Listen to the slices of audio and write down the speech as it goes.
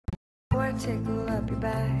I tickle up your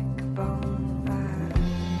backbone.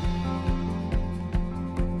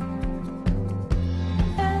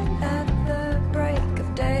 And at the break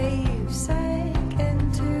of day, you sank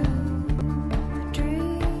into a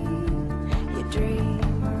dream, you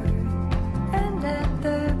dreamer. And at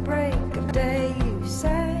the break of day, you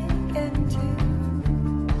sank into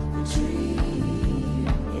a dream,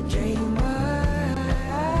 you dreamer,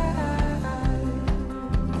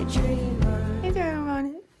 you dreamer. Hey there,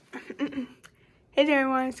 everyone. Hey there,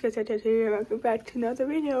 everyone. It's good to here. Welcome back to another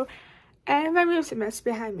video. And my room's a mess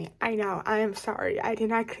behind me. I know. I am sorry. I did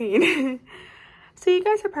not clean. So you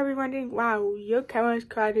guys are probably wondering, wow, your camera's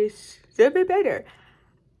quality is a bit better.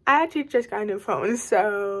 I actually just got a new phone,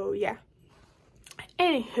 so yeah.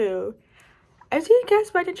 Anywho, as you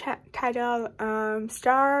guessed by the title,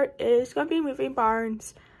 Star is gonna be moving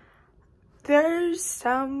barns. There's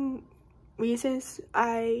some reasons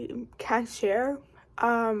I can't share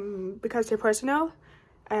because they're personal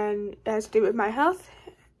and it has to do with my health,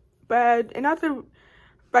 but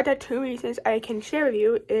the two reasons I can share with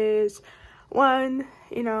you is one,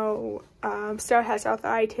 Star has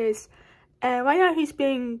arthritis, and right now he's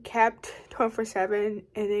being kept 24/7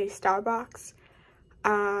 in a Starbucks.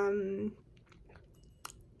 I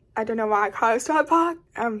don't know why I call it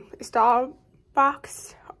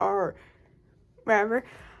Starbucks or whatever.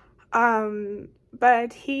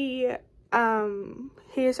 But he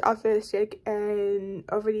is autistic, and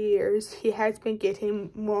over the years he has been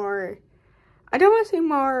getting more, I don't want to say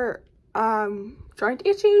more joint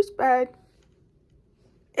issues, but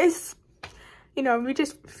it's, we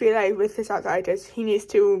just feel like with his arthritis he needs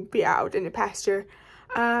to be out in the pasture.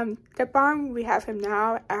 The barn we have him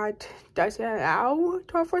now at doesn't allow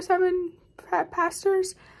 24/7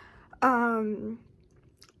 pastures, and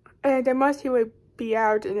the most he would be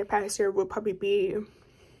out in the pasture will probably be,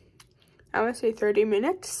 I want to say 30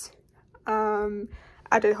 minutes out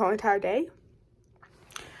of the whole entire day.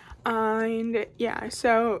 And yeah,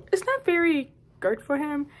 so it's not very good for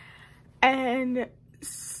him. And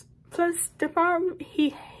plus the farm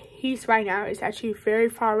he's right now is actually very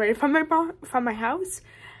far away from my house.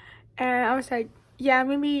 And I was like, yeah,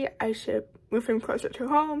 maybe I should move him closer to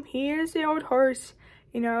home. He is the old horse,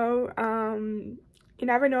 you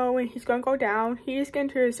never know when he's gonna go down. He is getting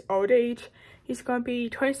to his old age. He's gonna be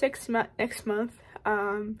 26 next month.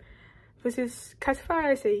 This is classified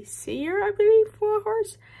as a senior, I believe, for a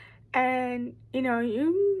horse. And you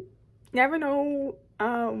never know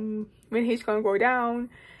when he's gonna go down.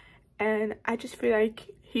 And I just feel like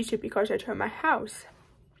he should be closer to my house.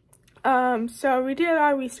 So we did a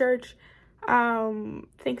lot of research.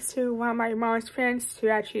 Thanks to one of my mom's friends who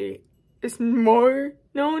actually is more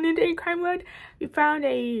known in the equine world. We found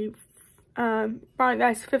a barn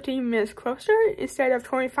that's 15 minutes closer instead of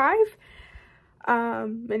 25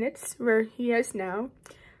 minutes where he is now.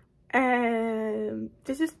 And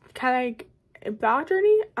this is kind of like a blog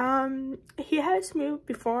journey. He has moved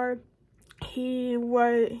before.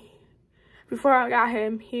 Before I got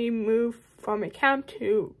him, he moved from a camp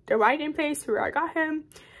to the riding place where I got him.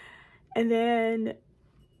 And then,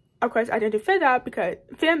 of course, I didn't film that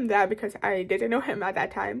because I didn't know him at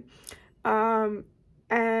that time.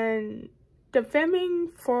 And the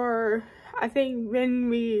filming for, I think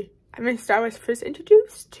when Star was first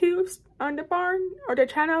introduced to on the barn or the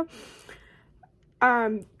channel,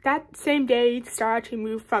 that same day Star actually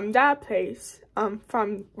moved from that place,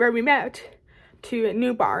 from where we met, to a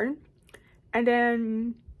new barn. And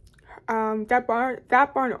then that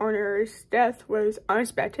barn owner's death was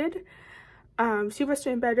unexpected. She was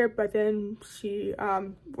doing better, but then she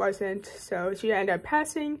wasn't, so she ended up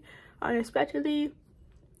passing unexpectedly.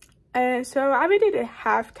 And so I really didn't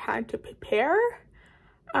have time to prepare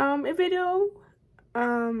a video.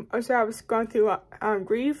 Also, I was going through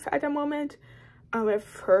grief at the moment with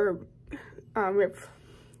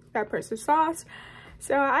that person's loss.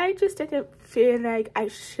 So I just didn't feel like I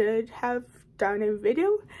should have done a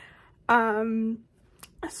video.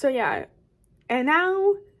 So yeah, and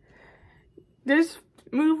now this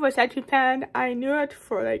move was actually planned. I knew it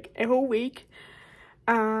for like a whole week.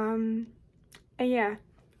 And yeah,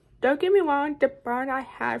 don't get me wrong, the barn I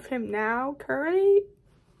have him now currently,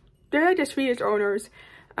 they're the sweetest owners.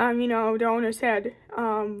 The owner said,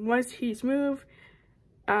 once he's moved,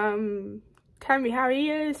 tell me how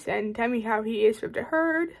he is and tell me how he is with the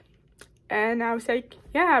herd. And I was like,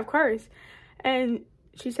 yeah, of course. And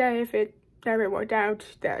she said if it never worked out,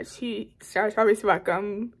 that Star's always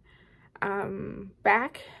welcome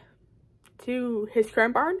back to his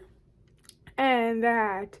current barn, and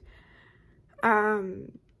that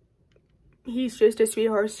he's just the sweet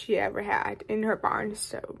horse she ever had in her barn.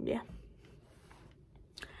 So yeah.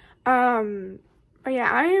 But yeah,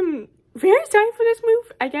 I am very excited for this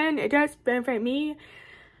move. Again, it does benefit me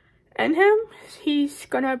and him. He's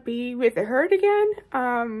gonna be with the herd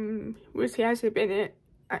again, which he hasn't been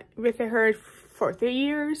with the herd for 3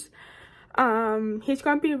 years. He's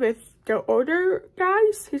gonna be with the older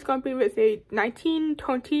guys. He's gonna be with a 19,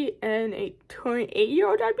 20, and a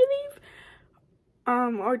 28-year-old, I believe.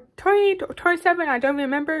 Or 28 or 27, I don't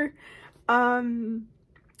remember. And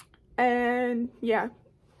yeah,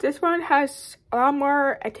 this one has a lot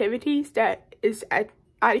more activities that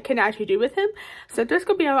I can actually do with him. So there's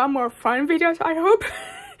gonna be a lot more fun videos, I hope,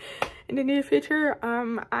 in the near future.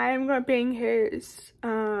 I'm gonna bring his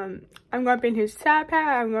sad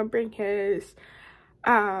pad. I'm gonna bring his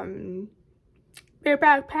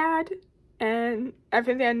bareback pad and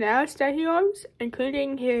everything else that he owns,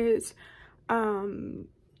 including his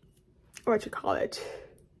what you call it?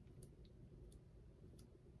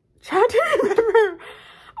 Trying to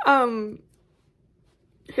remember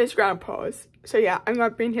his grandpa's. So yeah, I'm gonna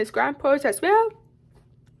bring his grandpa's as well.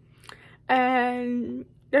 And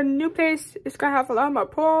the new place is gonna have a lot more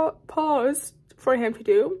pause for him to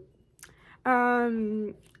do.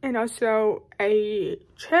 And also a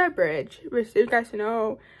chair bridge, which you guys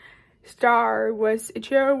know Star was a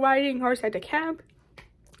chair riding horse at the camp.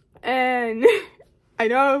 And I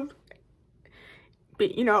know,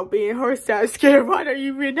 you know, being a horse that's scared of water,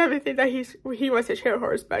 you would never think that he was a chair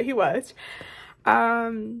horse, but he was.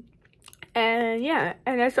 And yeah,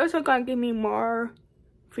 and it's also gonna give me more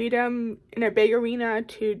freedom in a big arena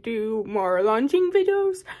to do more lunging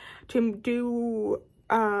videos, to do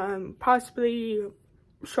possibly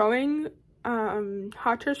showing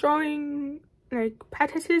Hunter showing like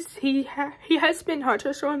practices. He has been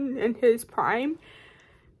Hunter showing in his prime.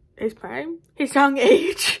 His young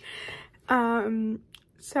age.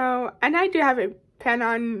 So, and I do have a plan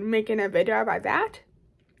on making a video about that.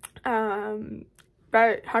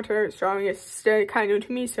 But Hunter Strong is still kind of new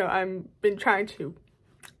to me, so I've been trying to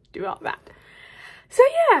do all that. So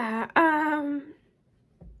yeah,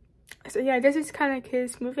 this is kind of like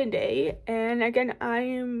his moving day, and again, I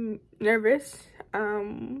am nervous. But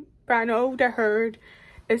I know the herd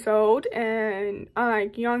is old, and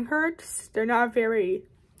unlike young herds, they're not very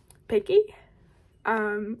picky.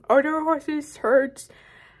 Older herds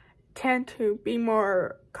tend to be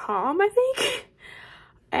more calm, I think.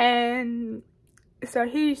 And so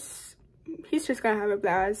he's just gonna have a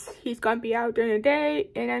blast. He's gonna be out during the day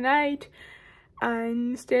and at night,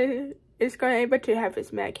 and still is gonna be able to have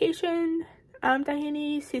his medication that he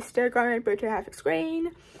needs. He's still gonna be able to have his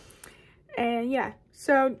grain. And yeah,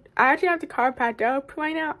 so I actually have the car packed up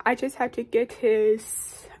right now. I just have to get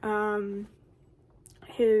his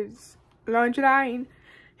lunch line,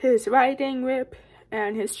 his riding whip,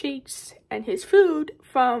 and his treats and his food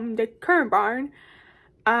from the current barn,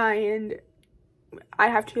 and I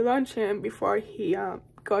have to launch him before he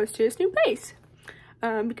goes to his new place,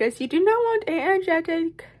 because you do not want an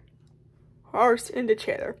energetic horse in the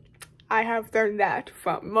chair. I have learned that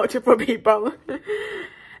from multiple people.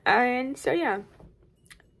 And so yeah,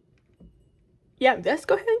 let's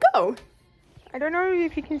go ahead and go. I don't know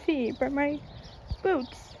if you can see, but my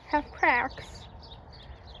boots have cracks.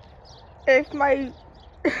 If my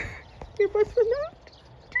earbuds were not.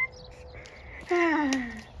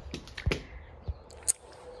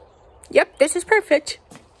 Yep, this is perfect.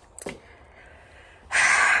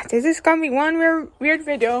 This is gonna be one weird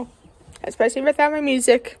video, especially without my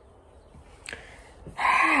music.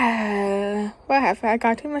 What have I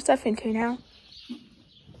gotten myself into now?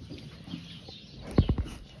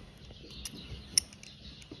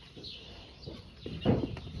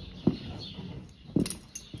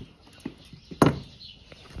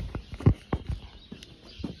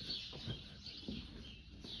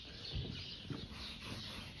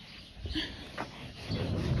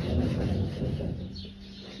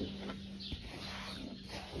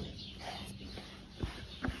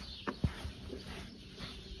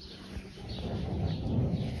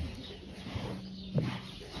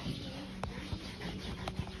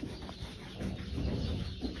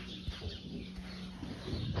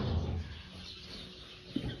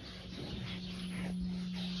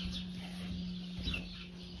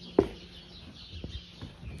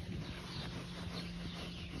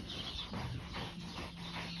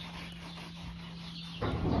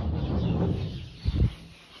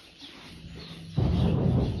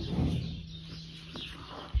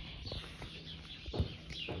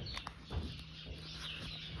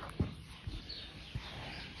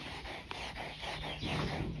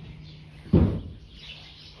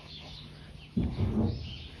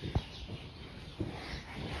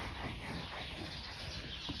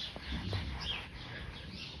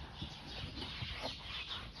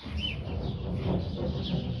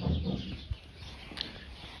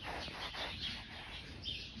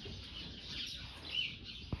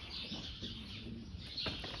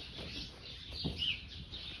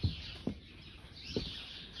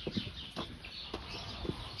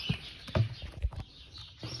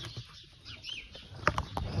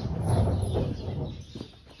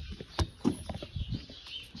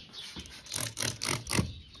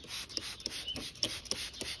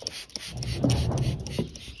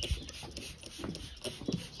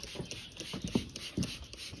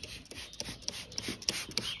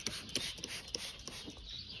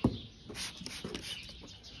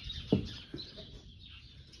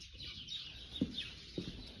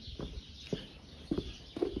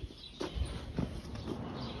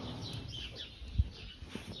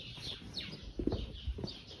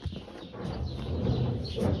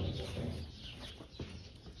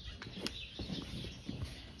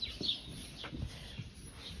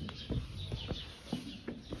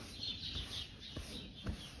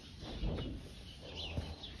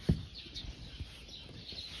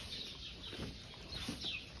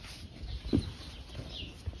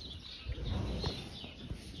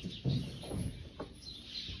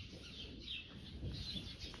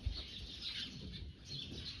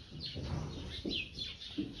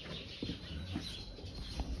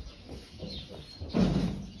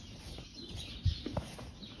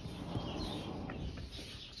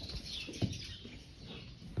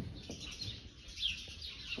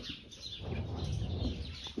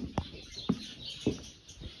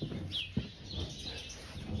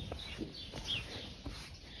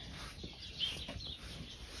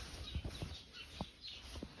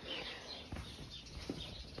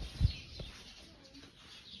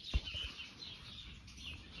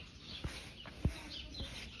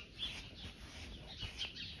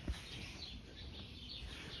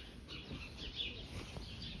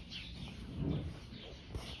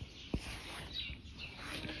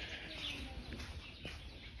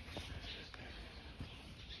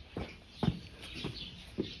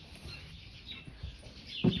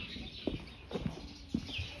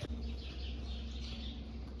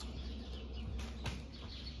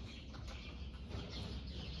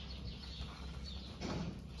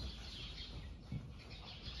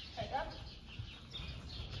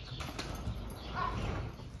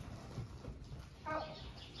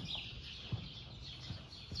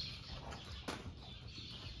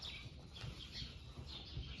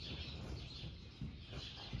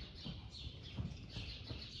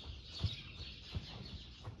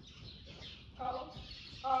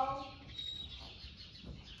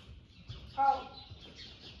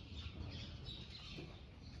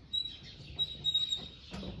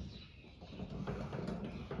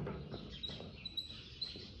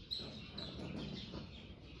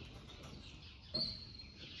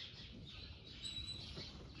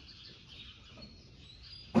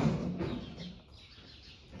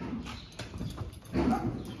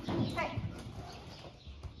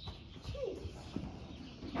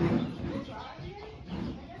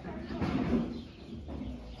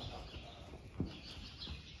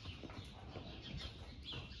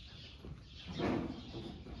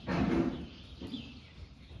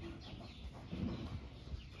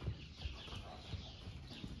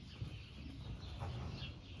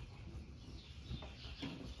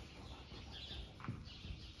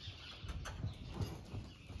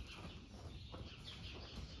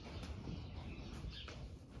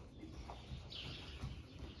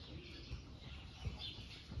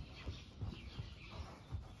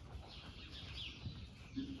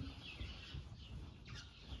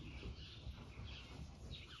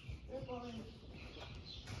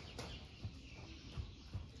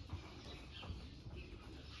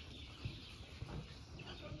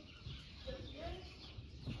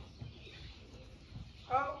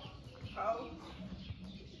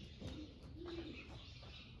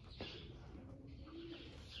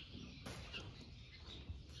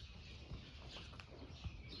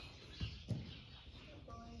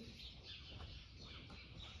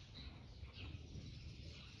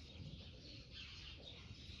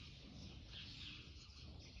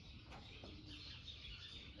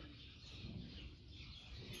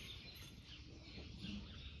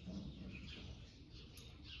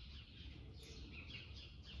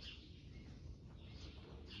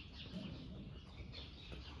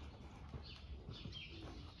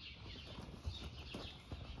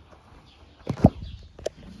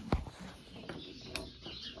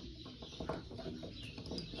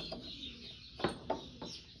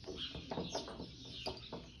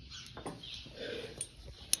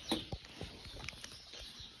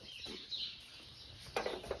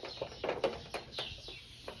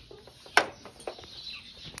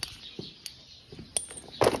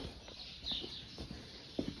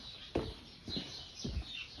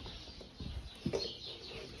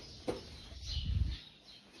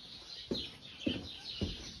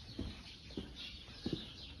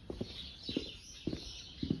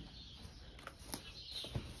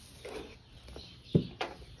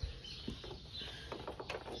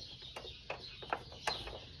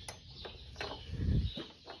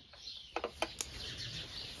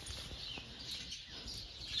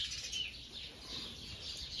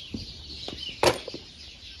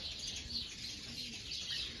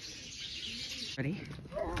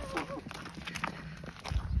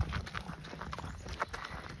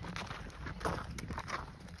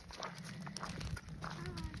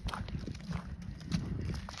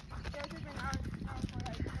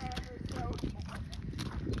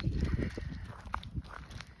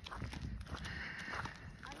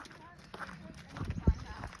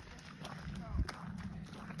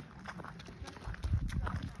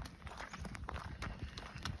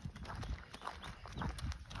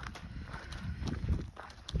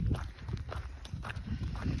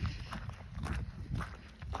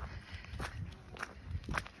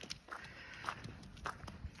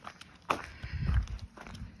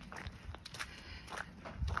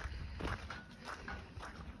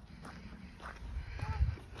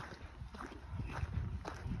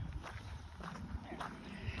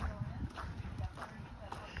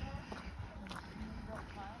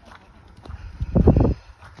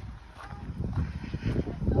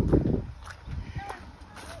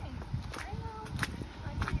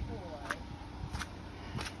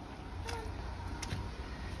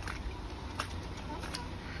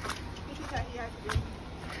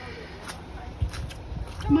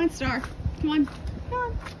 Star. Come on. Come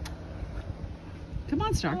on. Come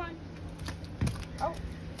on, Star. Come on. Oh.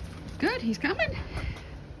 Good, he's coming.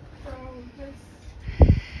 So this. You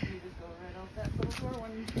just go right out that little door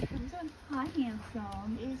when he comes in. Hi,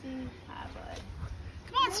 handsome. Easy. Hi, bud.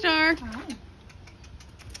 Come on, Star. Hi.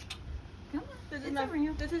 Come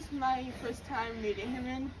on. This is my first time meeting him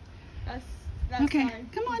in. That's Okay, fine.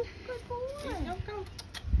 come on. Good boy. No, go.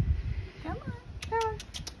 Come on. Come on.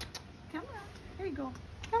 Come on. Here you go.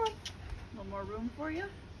 Come on. A little more room for you.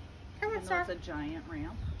 Come on, Even though Star. it's a giant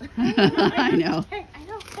ramp. I know. Hey, I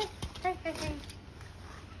know. Hey.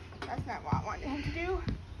 That's not what I wanted him to do.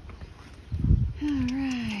 All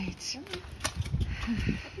right.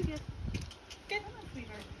 Good. Come on,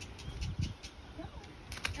 sweetheart. Come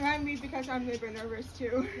on. And I'm me because I'm a bit nervous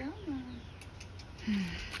too. Come on.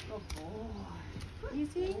 Good boy.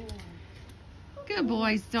 Easy. Good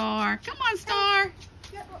boy, Star. Come on, Star.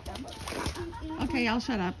 Okay, I'll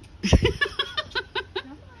shut up. Come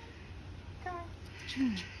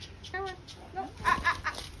on. Come on. No.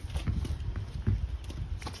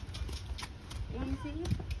 Easy.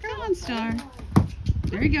 Come on, Star.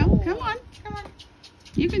 There you go. Come on. Come on.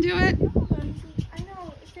 You can do it. I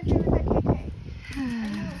know. It's different with that KK. I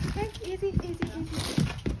know. Okay, easy. Easy. Come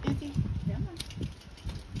on.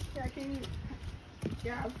 Yeah, can you?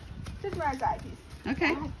 Yeah. Just my side piece.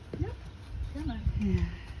 Okay. Come on. Yeah.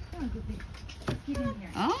 Come on, Goofy. Get in here.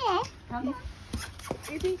 Oh. Come on.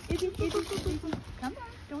 Easy. Come on.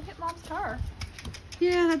 Don't hit Mom's car.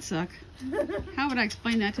 Yeah, that'd suck. How would I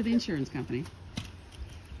explain that to the insurance company?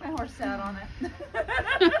 My horse sat on it.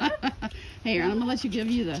 Hey, Aaron, I'm gonna let you give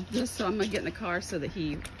you this, so I'm gonna get in the car so that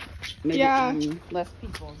he maybe Yeah. less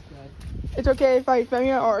people is good. It's okay if I film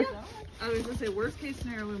you or. I was gonna say, worst case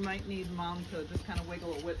scenario, we might need Mom to just kind of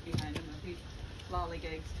wiggle a whip behind him if he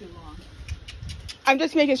lollygags too long. I'm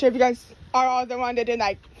just making sure because are all the one that did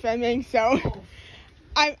like filming, so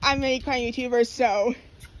I'm a kind YouTuber, so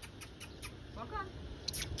Walk on.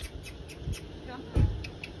 Come.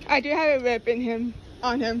 I do have a whip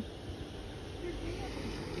on him.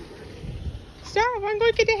 Star, wanna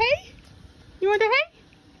go get the hay? You want the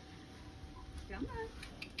hay? Come on.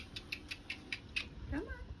 Come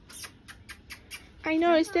on. I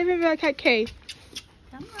know it's different with a K.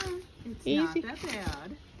 Come on. It's Easy. not that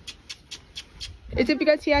bad. Is it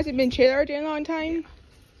because he hasn't been chaired in a long time?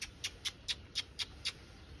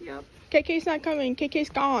 Yep. KK's not coming. KK's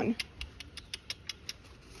gone.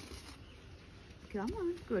 Come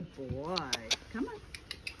on. Good boy. Come on.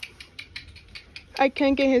 I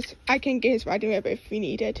can get his riding whip if we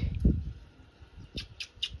need it.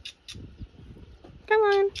 Come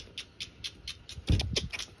on.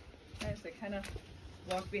 Nice. They kind of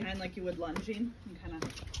walk behind like you would lunging and kind of.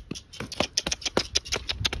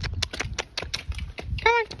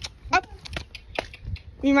 Come on. Up.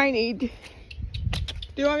 We might need.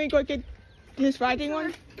 Do you want me to go get his riding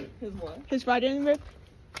one? His what? His riding whip?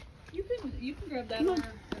 You can grab that or the lunge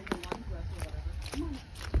whip or whatever. Come on.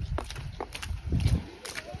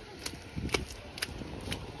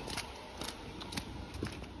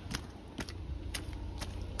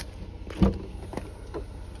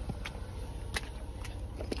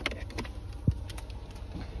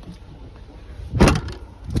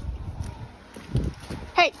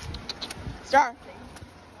 Hey, Star.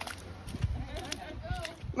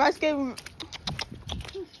 Must give.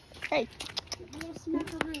 Hey,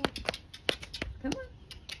 Come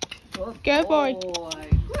on. Good boy. Good good boy. Come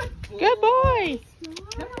on. Good boy.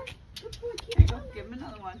 Here you go. Give him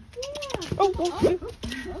another one. Oh,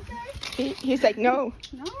 Okay. he's like no.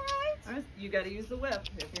 All right. You got to use the whip.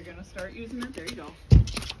 If you're going to start using it, there you go.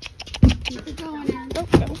 Keep it going, Aaron. Oh,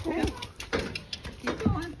 Okay. Keep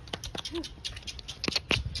going.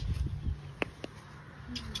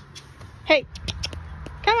 Hey,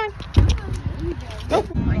 come on. Oh.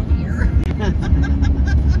 My ear.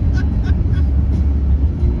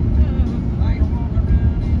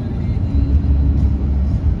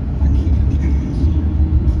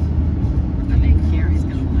 I think Carrie's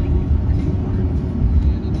gonna like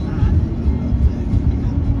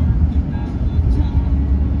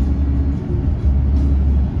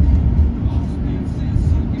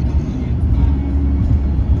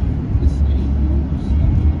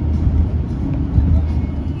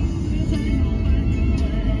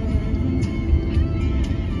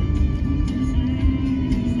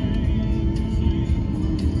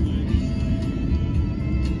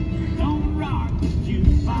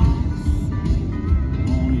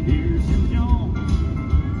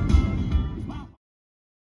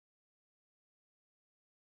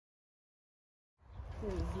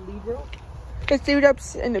Lead rope. Get lead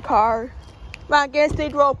ropes in the car. Come on, get his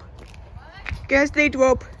lead rope. Get his lead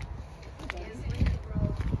rope.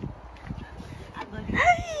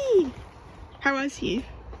 Hey! How was he?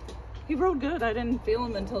 He rode good. I didn't feel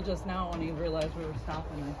him until just now when he realized we were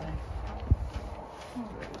stopping, I think.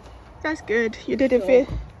 That's good. You didn't So, feel.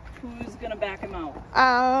 who's gonna back him out?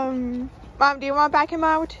 Mom, do you want to back him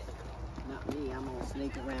out? Not me, I'm gonna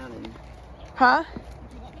sneak around and Huh?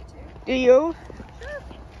 Do you?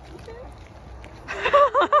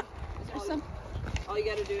 All you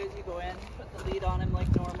gotta do is you go in, put the lead on him like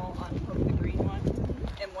normal, unhook the green one,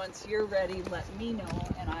 and once you're ready, let me know,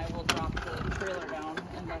 and I will drop the trailer down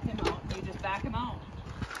and let him out. You just back him out.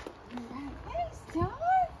 Hey, Star.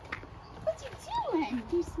 What you doing?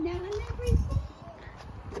 You smelling everything?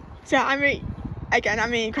 So I'm a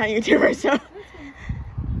kind of YouTuber, so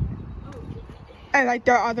I like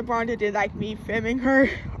the other barn that did like me filming her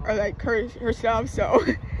or like herself, so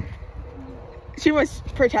she was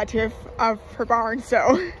protective of her barn,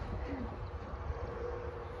 so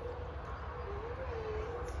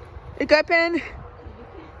you good, Pen?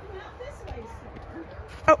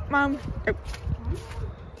 Oh, Mom. Oh.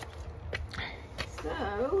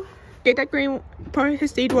 So, Get that green, put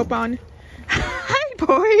his seat rope on. Hi,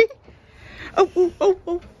 boy.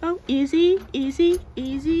 Oh, easy, easy,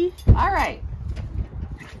 easy. all right.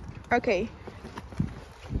 Okay.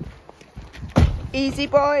 Easy,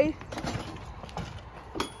 boy.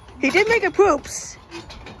 He did make a poops. There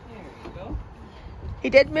you go. He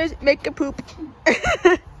did make a poop. Go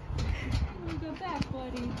back,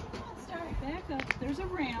 buddy. Come on, start back up. There's a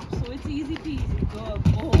ramp, so it's easy peasy. Good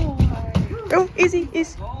boy. Oh, easy,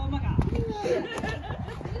 easy. Oh my God.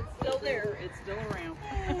 It's still there. It's still a ramp.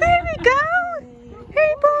 There we go.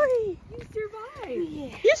 Hey, boy. You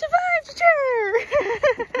survived. You survived, sure.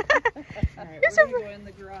 All right, Yes, we're gonna go in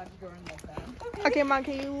the garage door and let that. Okay, Mom,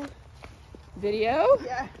 can you? Video?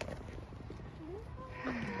 Yeah.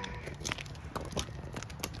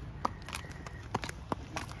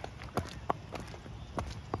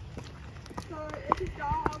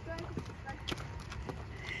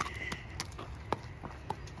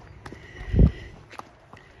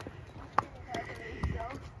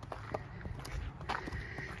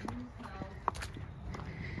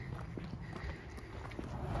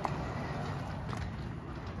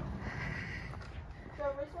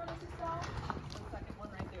 The second one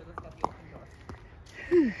right there that's got the open door.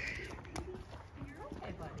 You're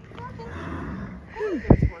okay, buddy.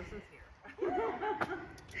 There's horses here.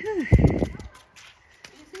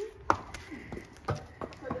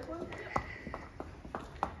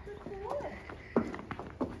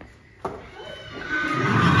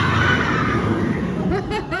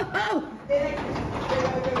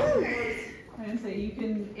 I'm gonna say you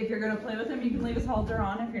can, if you're gonna play with him, you can leave his halter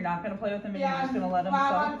on. If you're not gonna play with him and you're just gonna let him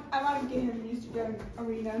I go, want to get him used to the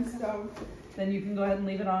arena, so. then you can go ahead and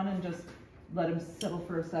leave it on and just let him settle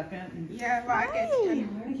for a second. And Yeah, well, I guess.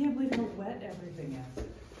 I can't believe how wet everything is.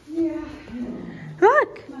 Yeah.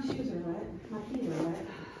 Look, My shoes are wet. My feet are wet.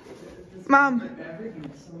 Mom. Everything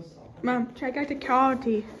is so soft. Mom, check out the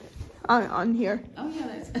quality on here. Oh yeah,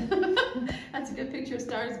 that's that's a good picture of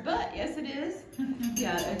Star's butt. Yes, it is.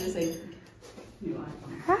 Yeah, I just say.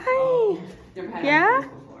 Hi. Never had Yeah? one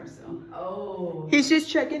before, so. Oh. He's just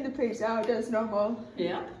checking the place out. That's normal.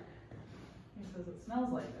 Yeah. He says it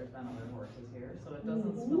smells like there's been other horses here, so it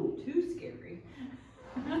doesn't smell too scary.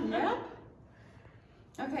 Yep.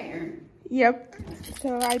 Okay, Aaron. Yep.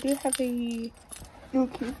 So I do have a new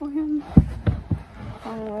key for him.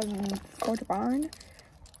 For the barn.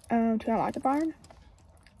 To unlock the barn.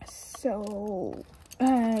 So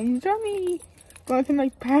you told me go to my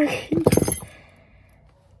packing.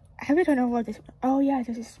 I really don't know what this. Oh yeah,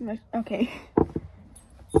 this is my okay.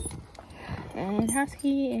 And house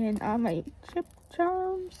key and all my chip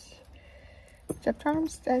charms. Chip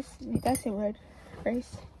charms. That's a word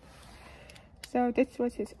phrase. So this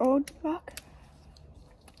was his old lock.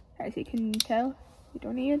 As you can tell, we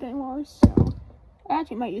don't need it anymore. So I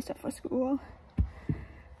actually might use it for school.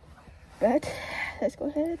 But let's go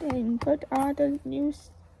ahead and put all the new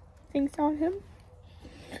things on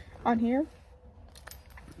here.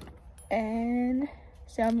 And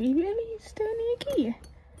so we really still need a key.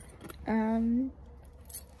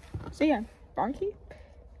 So yeah, barn key.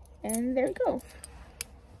 And there we go.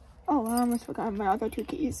 Oh, I almost forgot my other two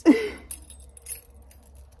keys.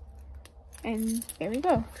 And there we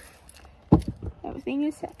go. Everything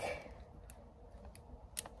is set.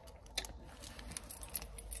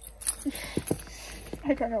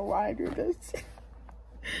 I don't know why I do this.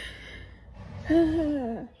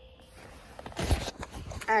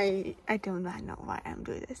 I do not know why I'm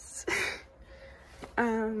doing this.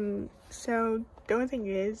 So the only thing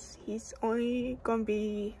is he's only gonna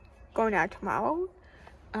be going out tomorrow.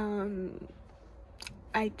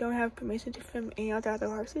 I don't have permission to film any of the other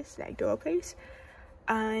horses like door place.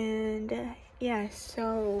 And yeah,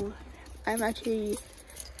 so I'm actually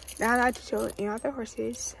not allowed to show any other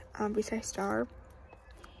horses besides Star.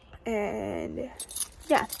 And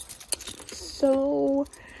yeah, so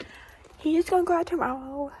he is gonna go out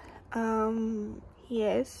tomorrow.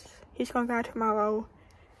 He's gonna go out tomorrow,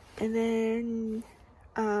 and then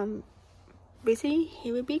Busy,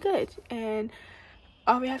 he will be good. And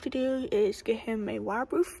all we have to do is get him a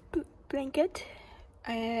waterproof blanket,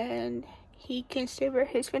 and he can stay with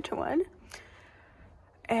his winter one.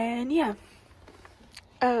 And yeah,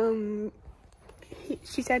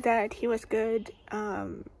 she said that he was good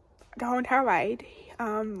the whole entire ride.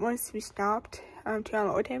 Once we stopped to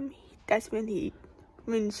unload him, that's when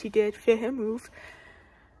she did feel him move.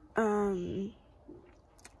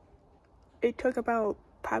 It took about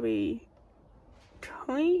probably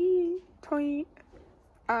 20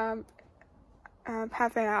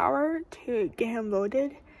 half an hour to get him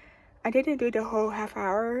loaded. I didn't do the whole half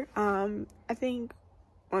hour. I think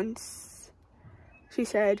once she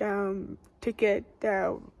said to get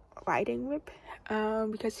the riding whip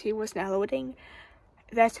because he was not loading.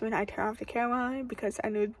 That's when I turned off the camera because I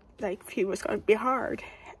knew like he was going to be hard.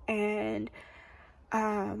 And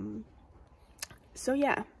so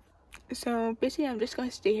yeah, so basically I'm just going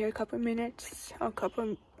to stay here a couple minutes, a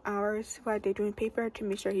couple hours while they're doing paper to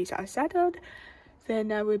make sure he's all settled.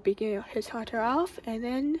 Then I will begin his halter off and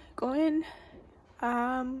then go in.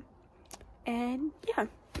 And yeah,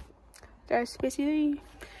 that's basically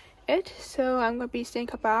it. So I'm gonna be staying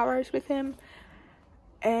a couple hours with him,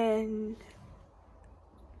 and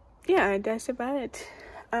yeah, that's about it.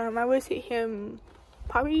 I will see him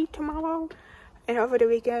probably tomorrow and over the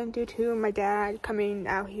weekend due to my dad coming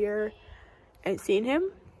out here and seeing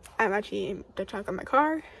him. I'm actually in the trunk of my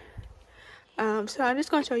car. So I'm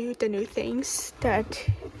just gonna show you the new things that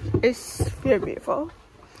is very beautiful.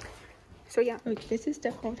 So yeah, look, this is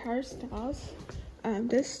the whole entire stalls.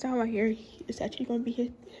 This stall right here is actually gonna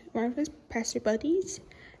be one of his pasture buddies.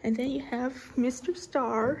 And then you have Mr.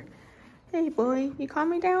 Star. Hey boy, you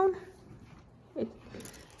calming down?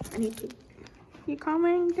 You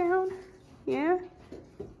calming down? Yeah?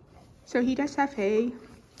 So he does have hay.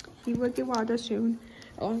 He will get water soon,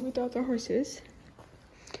 along with the other horses.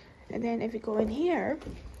 And then if you go in here,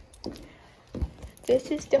 this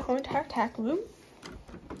is the whole entire tack room.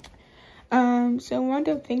 So one of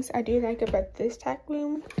the things I do like about this tack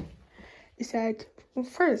room is that, well,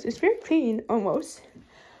 first, it's very clean, almost.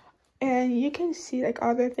 And you can see like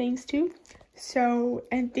other things too. So,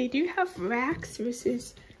 and they do have racks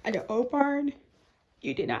versus at the old barn,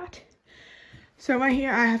 you do not. So right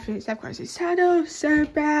here I have his, of course, his saddle,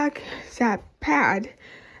 saddlebag, saddle pad,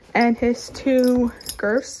 and his two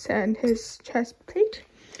girths and his chest plate.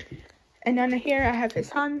 And under here I have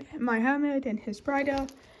his my helmet and his bridle.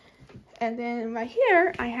 And then right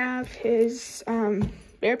here I have his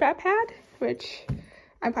bareback pad, which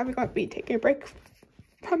I'm probably gonna be taking a break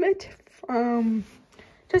from it,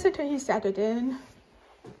 just until he's settled in.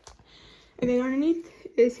 And then underneath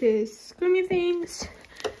is his grooming things.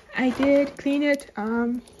 I did clean it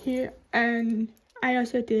here, and I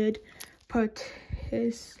also did put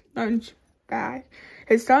his lunch bag,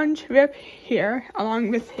 his lunch whip here,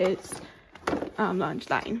 along with his lunch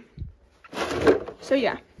line. So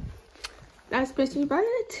yeah, that's basically about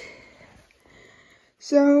it.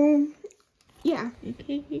 So yeah,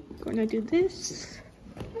 okay, gonna do this.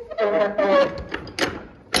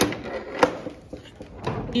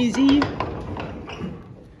 Easy.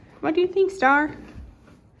 What do you think, Star?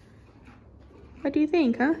 What do you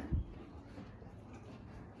think, huh?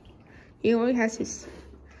 He only has his...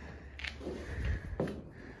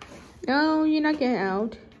 No, you're not getting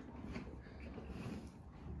out.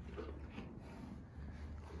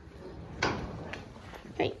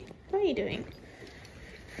 Hey, what are you doing?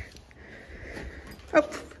 Oh.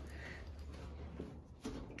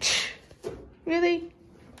 Really?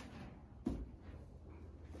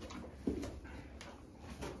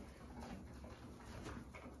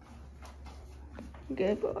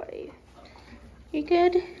 Good boy. You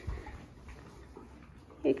good?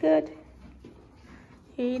 You good?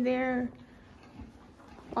 Hey there.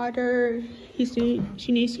 Water. She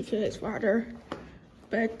needs to fill his water.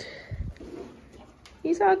 But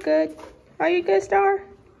he's all good. Are you good, Star?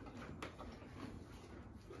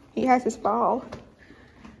 He has his ball.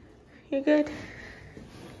 You good?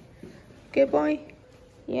 Good boy?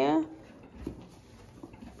 Yeah?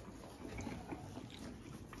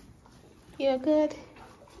 You good?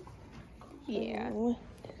 Yeah. Oh,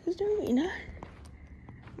 this is the arena.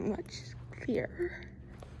 Much clearer.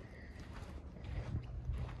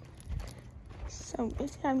 So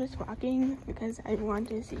basically I'm just walking because I want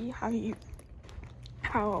to see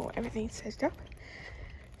how everything's set up.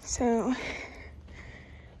 So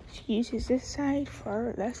she uses this side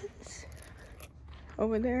for lessons,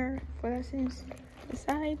 over there for lessons, the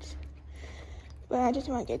sides. But I just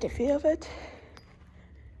want to get the feel of it.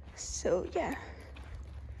 So yeah.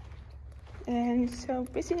 And so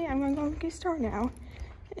basically I'm gonna go get started now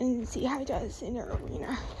and see how it does in the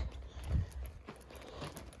arena.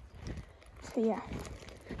 So yeah,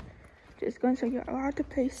 just going to show you around the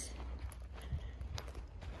place.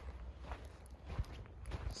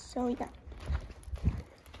 So yeah.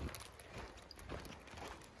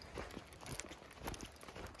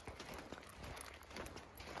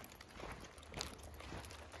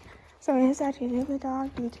 So it's actually a little bit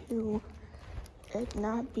dark due to it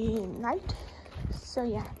not being night. So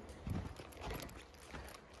yeah.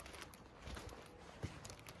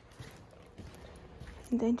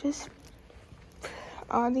 And then just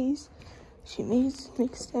all these, she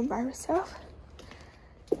mixed them by herself,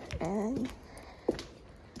 and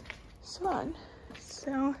so on.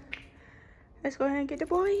 So let's go ahead and get the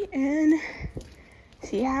boy and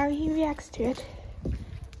see how he reacts to it.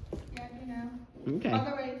 Yeah, you know. Okay.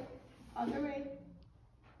 Other way. Other way.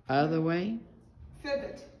 Other way? Flip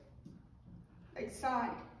it. Like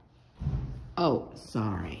side. Oh,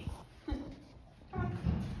 sorry.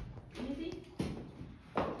 Easy.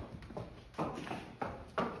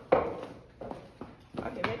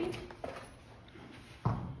 Okay, ready?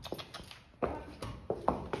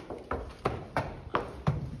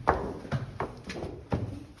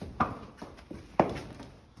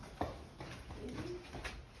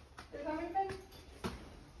 Is everything?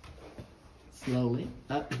 Slowly,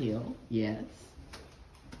 uphill, yes.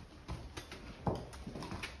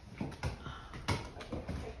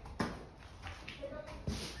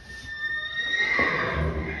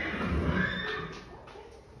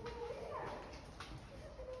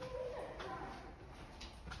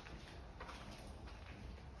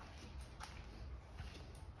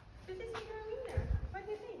 This is your arena. What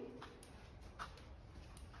do you think?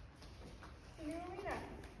 It's your arena.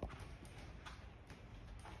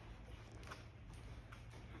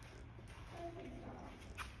 I think so.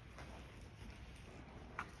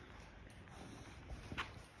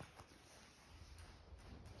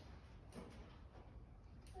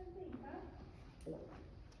 What do you think, huh?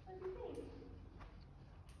 What do you think?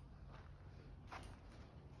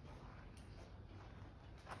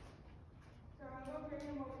 So I'm gonna bring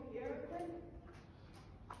him over here, quick.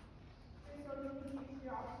 Just so you can see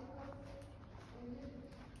the obstacles. And then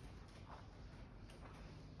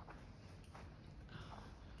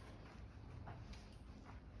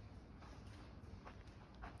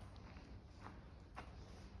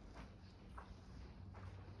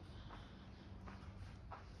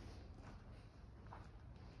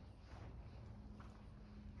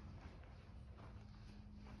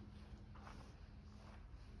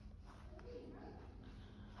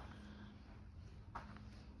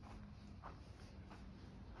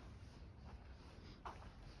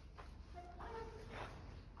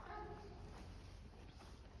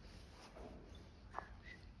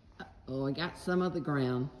Oh, I got some of the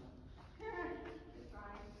ground. it's fine.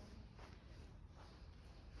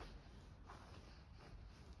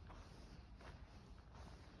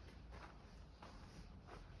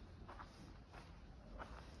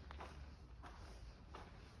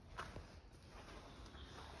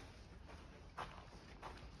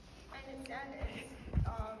 And his dad is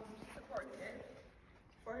supportive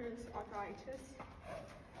for his arthritis.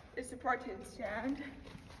 It supports his stand.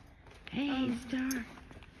 Hey, Star.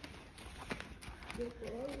 Good boy.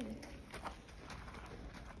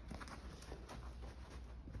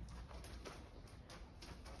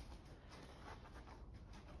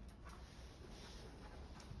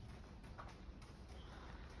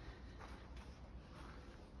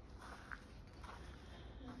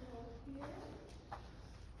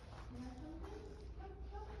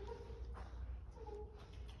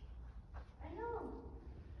 I know.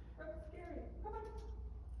 That's scary. Come on.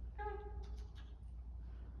 Come on.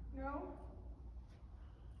 No?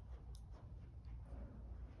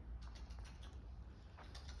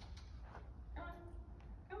 Come on.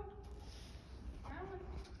 Come on. Come on.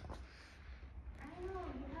 I know.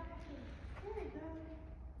 You have to. There you go.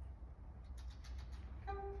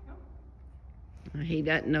 Come on. No? He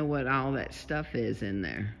doesn't know what all that stuff is in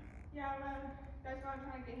there. Yeah, well, that's why I'm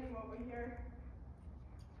trying to get him over here.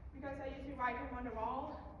 Because I usually ride him on the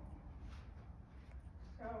wall.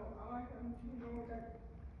 So I want him to know that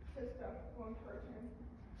this stuff won't hurt him.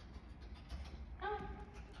 Come on.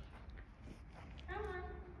 Come on.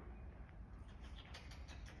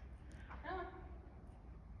 Come on.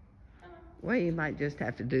 Well, you might just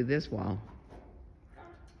have to do this wall.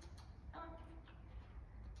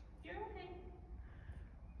 You're okay.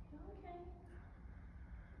 You're okay.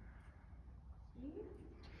 See?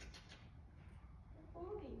 You're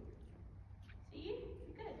floating. See? You're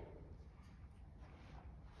good.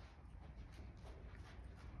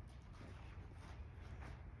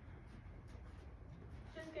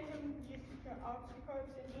 Just get him used to the obstacles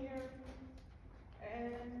in here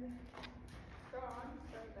and go on.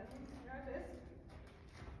 So that he's not this.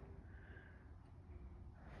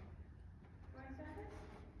 Want to this?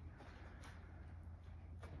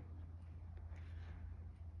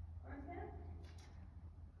 Want that?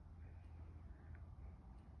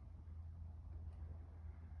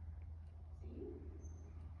 See?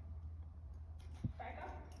 Back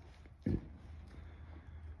up. This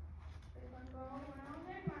one go round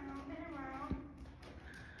and round and round.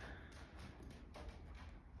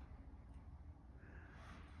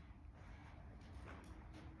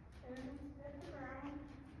 And hit the ground.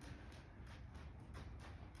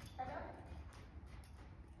 Back up.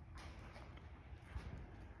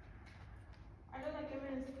 I don't like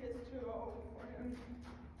giving his kids too old for him.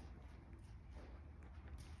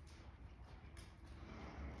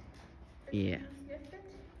 Yeah.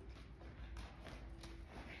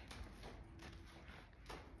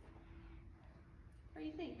 What do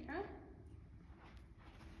you think, huh?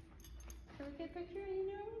 Can we get a picture of you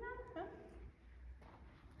doing that? Huh?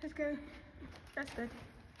 That's good. That's good.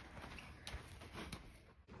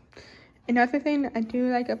 Another thing I do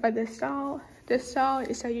like about this stall is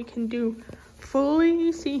that you can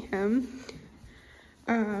fully see him.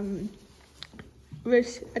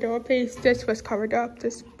 Which at our place, this was covered up,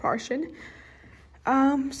 this portion.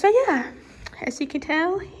 So yeah, as you can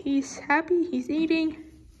tell, he's happy, he's eating.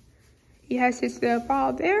 He has his little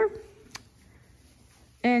ball there.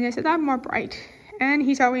 And it's a lot more bright. And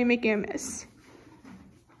he's already making a mess.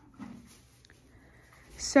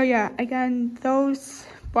 So yeah, again, those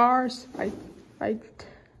bars right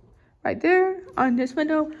there on this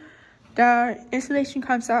window, the insulation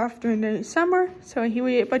comes off during the summer, so he will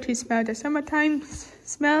be able to smell the summertime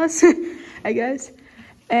smells, I guess.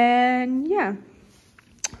 And yeah,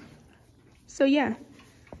 so yeah,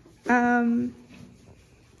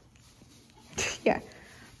 yeah.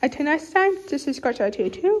 Until next time, this is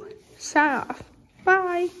Scotch2. Sign off.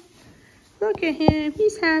 Bye. Look at him,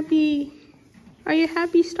 he's happy. Are you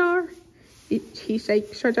happy, Star? He's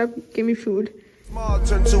like, shut up, give me food. Small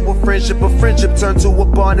turn to a friendship turn to a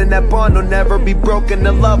bond, and that bond will never be broken,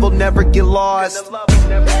 the love will never get lost.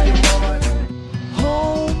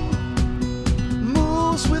 Home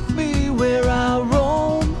moves with me where I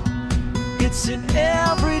roam. It's in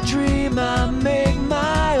every dream I make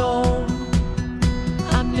my own.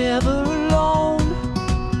 I'm never alone.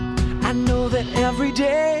 I know that every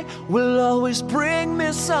day will always bring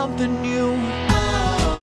me something new.